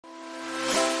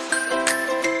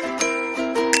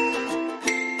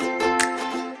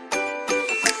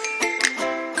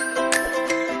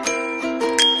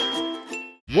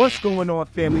What's going on,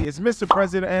 family? It's Mr.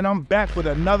 President, and I'm back with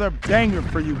another banger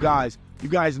for you guys. You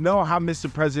guys know how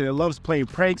Mr. President loves playing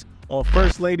pranks on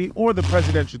First Lady or the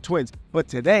Presidential Twins, but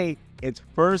today it's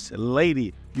First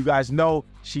Lady. You guys know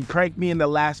she pranked me in the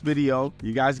last video.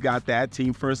 You guys got that.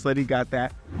 Team First Lady got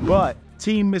that. But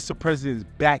Team Mr. President is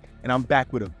back, and I'm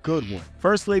back with a good one.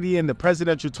 First Lady and the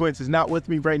Presidential Twins is not with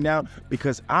me right now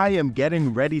because I am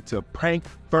getting ready to prank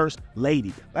First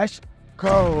Lady. Let's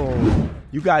go.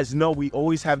 You guys know we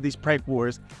always have these prank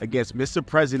wars against Mr.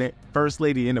 President, First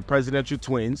Lady, and the Presidential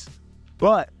Twins.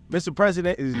 But Mr.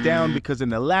 President is down because in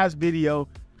the last video,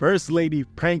 First Lady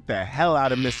pranked the hell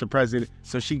out of Mr. President.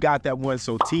 So she got that one.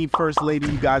 So Team First Lady,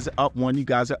 you guys are up one. You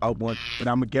guys are up one. But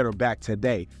I'm going to get her back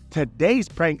today. Today's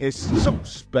prank is so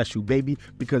special, baby,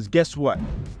 because guess what?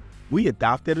 We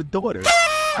adopted a daughter.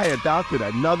 I adopted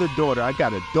another daughter. I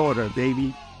got a daughter,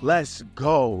 baby. Let's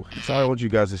go. So I want you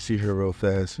guys to see her real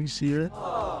fast. You see her?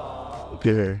 Look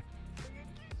at her.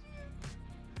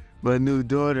 My new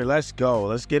daughter. Let's go.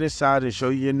 Let's get inside and show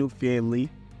you your new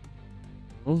family.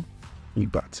 This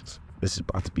is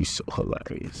about to be so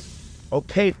hilarious.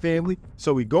 Okay, family.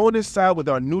 So we going inside with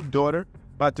our new daughter.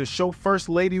 About to show First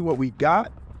Lady what we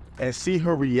got and see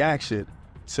her reaction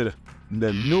to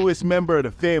the newest member of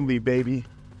the family, baby.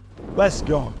 Let's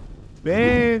go.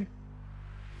 Man.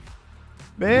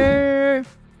 Man.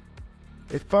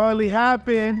 It finally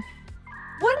happened.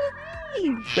 What do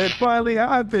you mean? It finally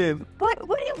happened.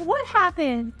 What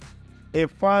happened? It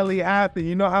finally happened.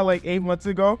 You know how like 8 months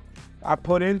ago, I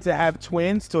put in to have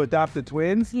twins, to adopt the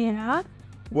twins? Yeah.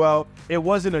 Well, it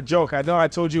wasn't a joke. I know I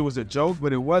told you it was a joke,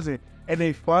 but it wasn't. And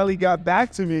they finally got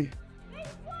back to me. Why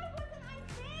wasn't I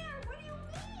there?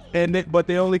 What do you mean? But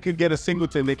they only could get a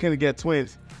singleton. They couldn't get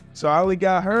twins. So I only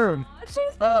got her. She's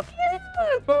so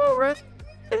beautiful.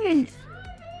 She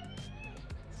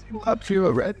loves you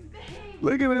already.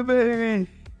 Look at me, baby.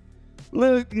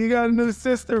 Look, you got a new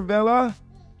sister, Bella.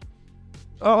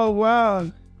 Oh, wow.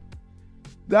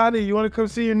 Daddy, you want to come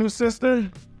see your new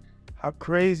sister? How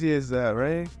crazy is that,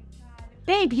 right?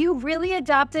 Babe, you really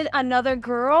adopted another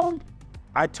girl?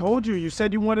 I told you. You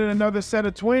said you wanted another set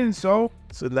of twins, so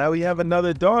now we have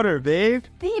another daughter, babe.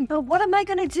 Babe, but what am I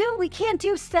going to do? We can't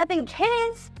do 7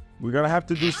 kids. We're going to have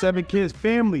to do 7 kids.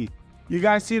 Family. You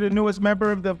guys see the newest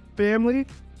member of the family?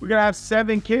 We're going to have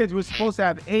 7 kids. We're supposed to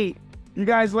have 8. You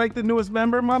guys like the newest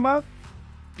member, Mama?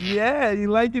 Yeah, you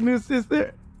like your new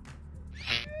sister?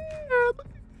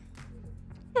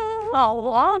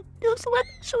 Oh,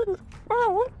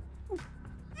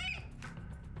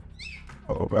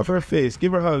 rub her face.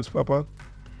 Give her hugs, Papa.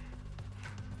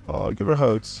 Oh, give her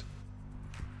hugs.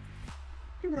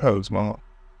 Give her hugs, Mama.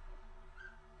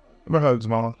 Give her hugs,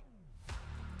 Mama.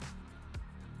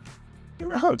 Give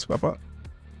her hugs, Papa.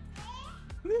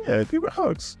 Yeah, give her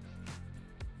hugs.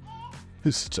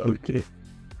 This is okay.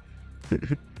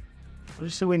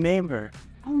 What should we name her?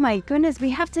 Oh my goodness, we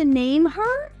have to name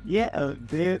her? Yeah,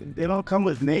 they don't come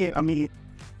with name. I mean,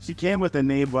 she came with a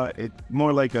name, but it's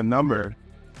more like a number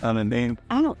on a name.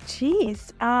 Oh,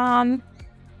 jeez. I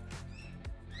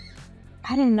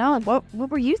didn't know. What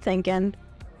were you thinking?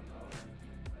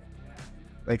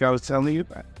 Like I was telling you,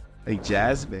 like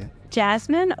Jasmine.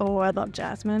 Jasmine? Oh, I love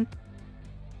Jasmine.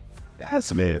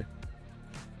 Jasmine.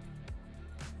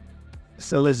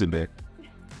 It's Elizabeth.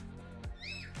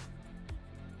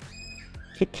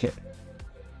 Kick it.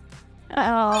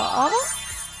 Oh.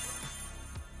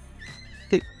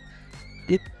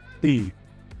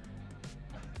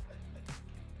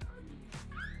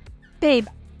 Babe,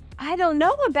 I don't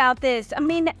know about this. I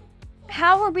mean,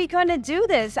 how are we going to do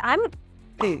this?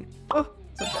 Hey, oh,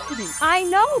 it's a baby. I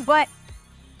know, but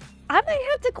I might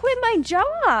have to quit my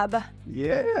job.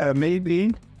 Yeah,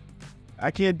 maybe.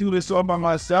 I can't do this all by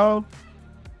myself.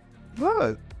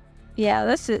 Look. Yeah,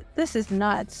 this is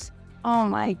nuts. Oh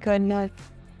my goodness.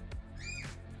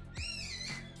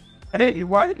 Hey,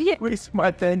 why did you waste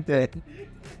my tente?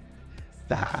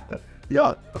 Stop.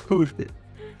 Yo, who's it?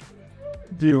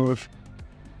 Dude.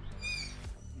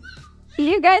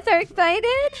 You guys are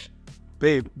excited?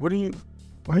 Babe, why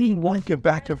are you walking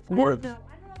back and forth? I don't know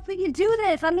if we can do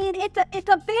this. I mean, it's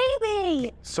a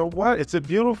baby. So what? It's a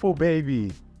beautiful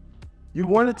baby. You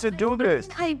wanted to do this.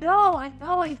 I know.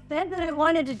 I said that I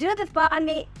wanted to do this, but I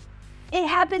mean, it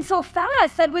happened so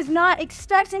fast. I was not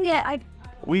expecting it.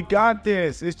 We got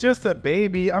this. It's just a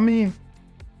baby. I mean,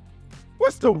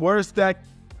 what's the worst that...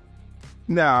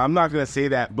 Nah, I'm not going to say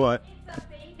that, but... It's a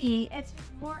baby. It's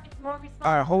more responsible.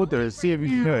 All right, hold her. See if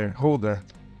you can. Hold her.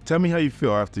 Tell me how you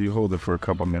feel after you hold her for a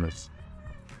couple minutes.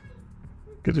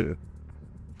 Good job.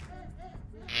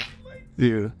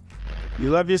 You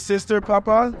love your sister,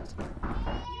 Papa?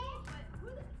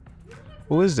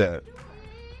 Who is that?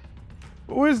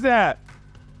 Who is that?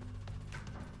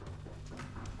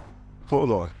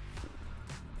 Hold on.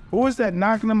 Who is that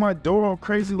knocking on my door all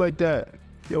crazy like that?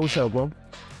 Yo, what's up, bro?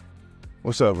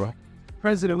 What's up, bro?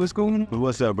 President, what's going on?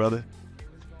 What's up, brother?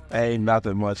 Ain't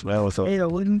nothing much, man. What's up? Hey,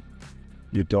 Olin.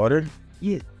 Your daughter?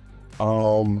 Yeah.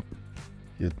 Your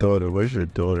daughter. Where's your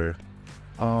daughter?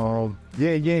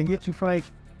 Yeah. Get you for like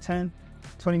 10,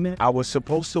 20 minutes. I was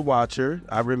supposed to watch her.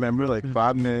 I remember like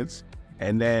 5 minutes.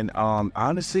 And then,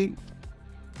 honestly,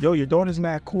 yo, your daughter's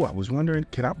mad cool. I was wondering,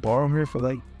 can I borrow her for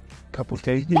like a couple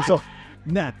days? So,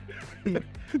 Nah.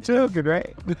 joking,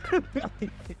 right?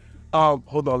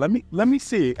 Hold on. Let me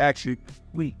see. Actually,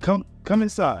 wait. Come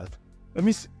inside. Let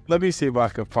me see if I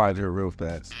can find her real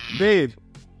fast. Babe,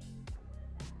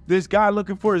 this guy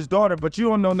looking for his daughter, but you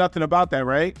don't know nothing about that,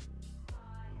 right?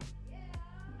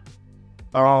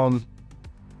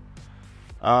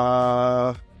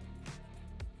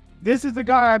 This is the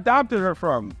guy I adopted her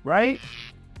from, right?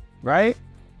 Right?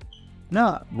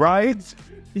 Nah. Right?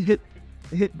 Hit.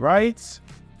 Right?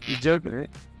 You joking, right?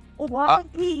 Why is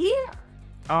he here?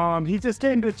 He just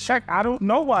came to check. I don't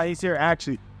know why he's here,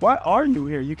 actually. Why are you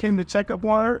here? You came to check up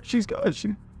on her? She's good.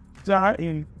 She's all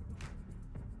right.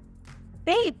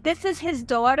 Babe, this is his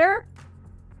daughter?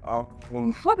 Um,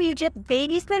 What, were you just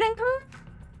babysitting her?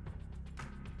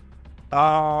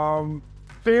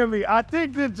 family, I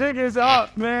think the jig is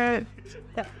up, man.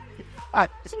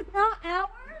 She's not ours?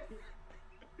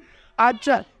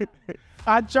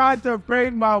 I tried to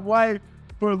prank my wife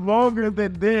for longer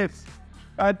than this.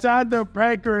 I tried to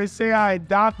prank her and say I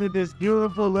adopted this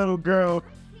beautiful little girl,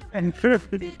 and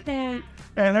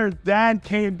her dad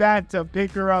came back to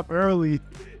pick her up early.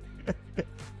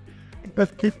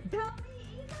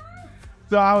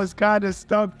 So I was kind of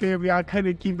stuck, family. I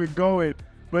couldn't keep it going.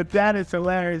 But that is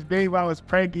hilarious, babe. I was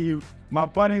pranking you. My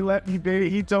buddy let me, baby.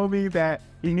 He told me that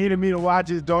he needed me to watch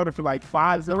his daughter for like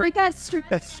 5 seconds.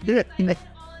 That's it.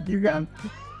 You got.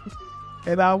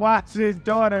 And I watched his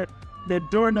daughter. Then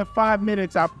during the 5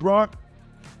 minutes, I brought.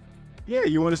 Yeah,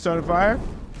 you want to start a fire?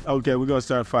 Okay, we're gonna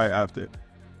start a fire after.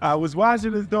 I was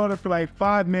watching his daughter for like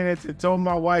 5 minutes and told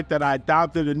my wife that I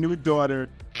adopted a new daughter.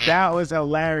 That was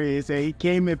hilarious. And he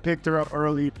came and picked her up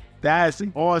early. That's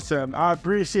awesome. I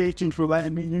appreciate you for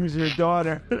letting me use your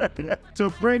daughter to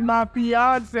bring my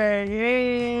fiance.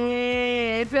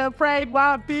 Hey, to prank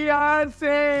my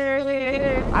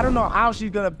fiance. I don't know how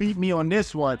she's gonna beat me on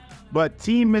this one, but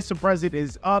Team Mr. President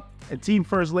is up and Team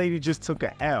First Lady just took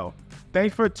a L.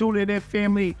 Thanks for tuning in,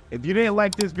 family. If you didn't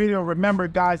like this video, remember,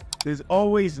 guys, there's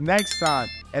always next time.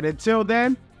 And until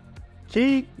then,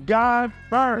 keep God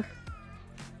first.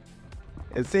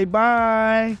 And say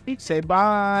bye. Say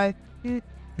bye.